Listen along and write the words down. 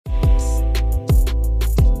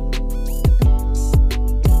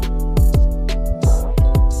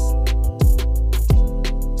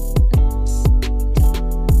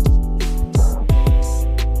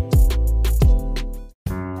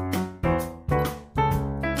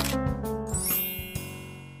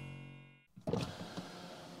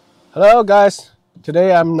Hello guys,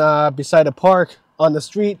 today I'm beside the park on the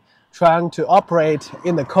street trying to operate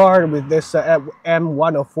in the car with this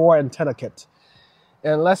M-104 antenna kit.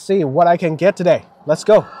 And let's see what I can get today. Let's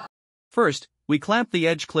go. First, we clamp the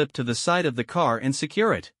edge clip to the side of the car and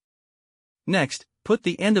secure it. Next, put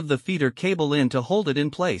the end of the feeder cable in to hold it in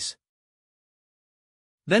place.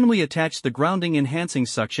 Then we attach the grounding enhancing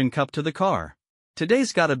suction cup to the car.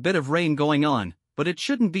 Today's got a bit of rain going on, but it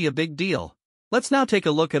shouldn't be a big deal. Let's now take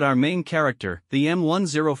a look at our main character, the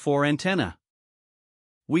M-104 antenna.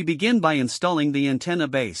 We begin by installing the antenna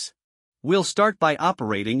base. We'll start by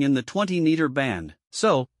operating in the 20-meter band,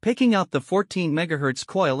 so, picking out the 14 MHz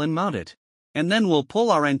coil and mount it. And then we'll pull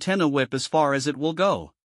our antenna whip as far as it will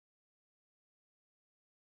go.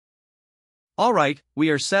 Alright, we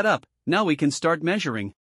are set up, now we can start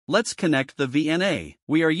measuring. Let's connect the VNA.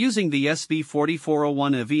 We are using the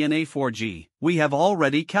SV4401 VNA 4G. We have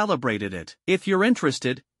already calibrated it. If you're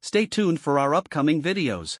interested, stay tuned for our upcoming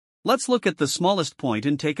videos. Let's look at the smallest point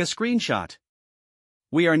and take a screenshot.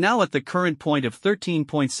 We are now at the current point of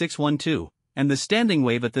 13.612, and the standing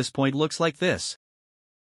wave at this point looks like this.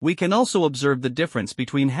 We can also observe the difference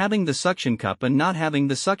between having the suction cup and not having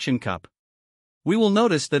the suction cup. We will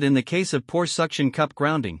notice that in the case of poor suction cup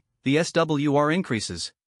grounding, the SWR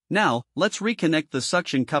increases. Now, let's reconnect the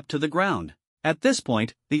suction cup to the ground. At this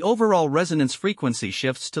point, the overall resonance frequency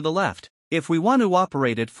shifts to the left. If we want to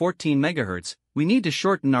operate at 14 MHz, we need to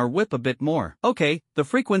shorten our whip a bit more. Okay, the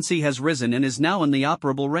frequency has risen and is now in the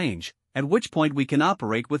operable range, at which point we can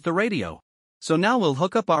operate with the radio. So now we'll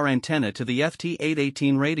hook up our antenna to the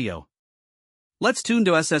FT818 radio. Let's tune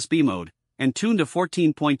to SSB mode, and tune to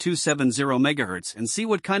 14.270 MHz and see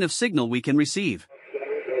what kind of signal we can receive.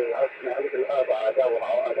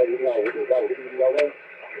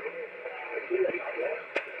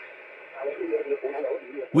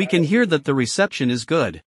 We can hear that the reception is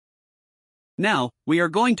good. Now, we are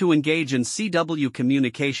going to engage in CW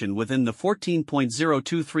communication within the 14.023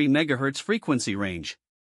 MHz frequency range.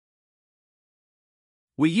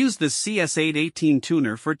 We use the CS818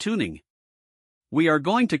 tuner for tuning. We are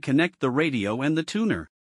going to connect the radio and the tuner.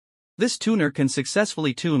 This tuner can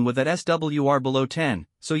successfully tune with an SWR below 10,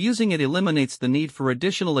 so using it eliminates the need for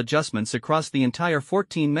additional adjustments across the entire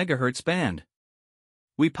 14 MHz band.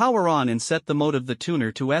 We power on and set the mode of the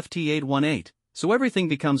tuner to FT818, so everything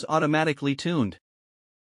becomes automatically tuned.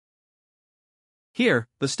 Here,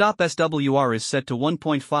 the stop SWR is set to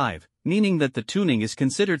 1.5, meaning that the tuning is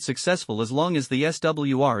considered successful as long as the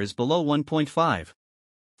SWR is below 1.5.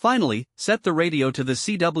 Finally, set the radio to the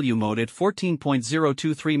CW mode at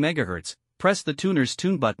 14.023 MHz, press the tuner's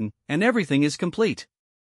tune button, and everything is complete.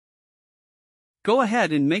 Go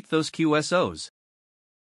ahead and make those QSOs.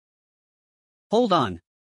 Hold on.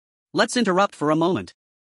 Let's interrupt for a moment.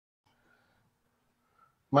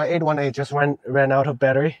 My 818 just ran out of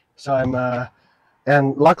battery, so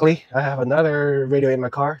and luckily I have another radio in my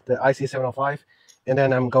car, the IC705, and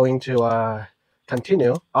then I'm going to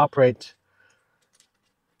continue operate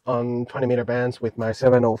on 20-meter bands with my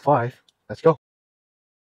 705. Let's go.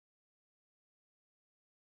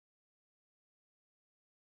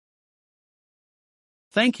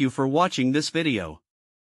 Thank you for watching this video.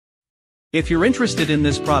 If you're interested in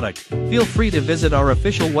this product, feel free to visit our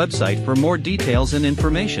official website for more details and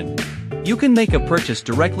information. You can make a purchase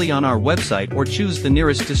directly on our website or choose the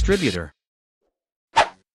nearest distributor.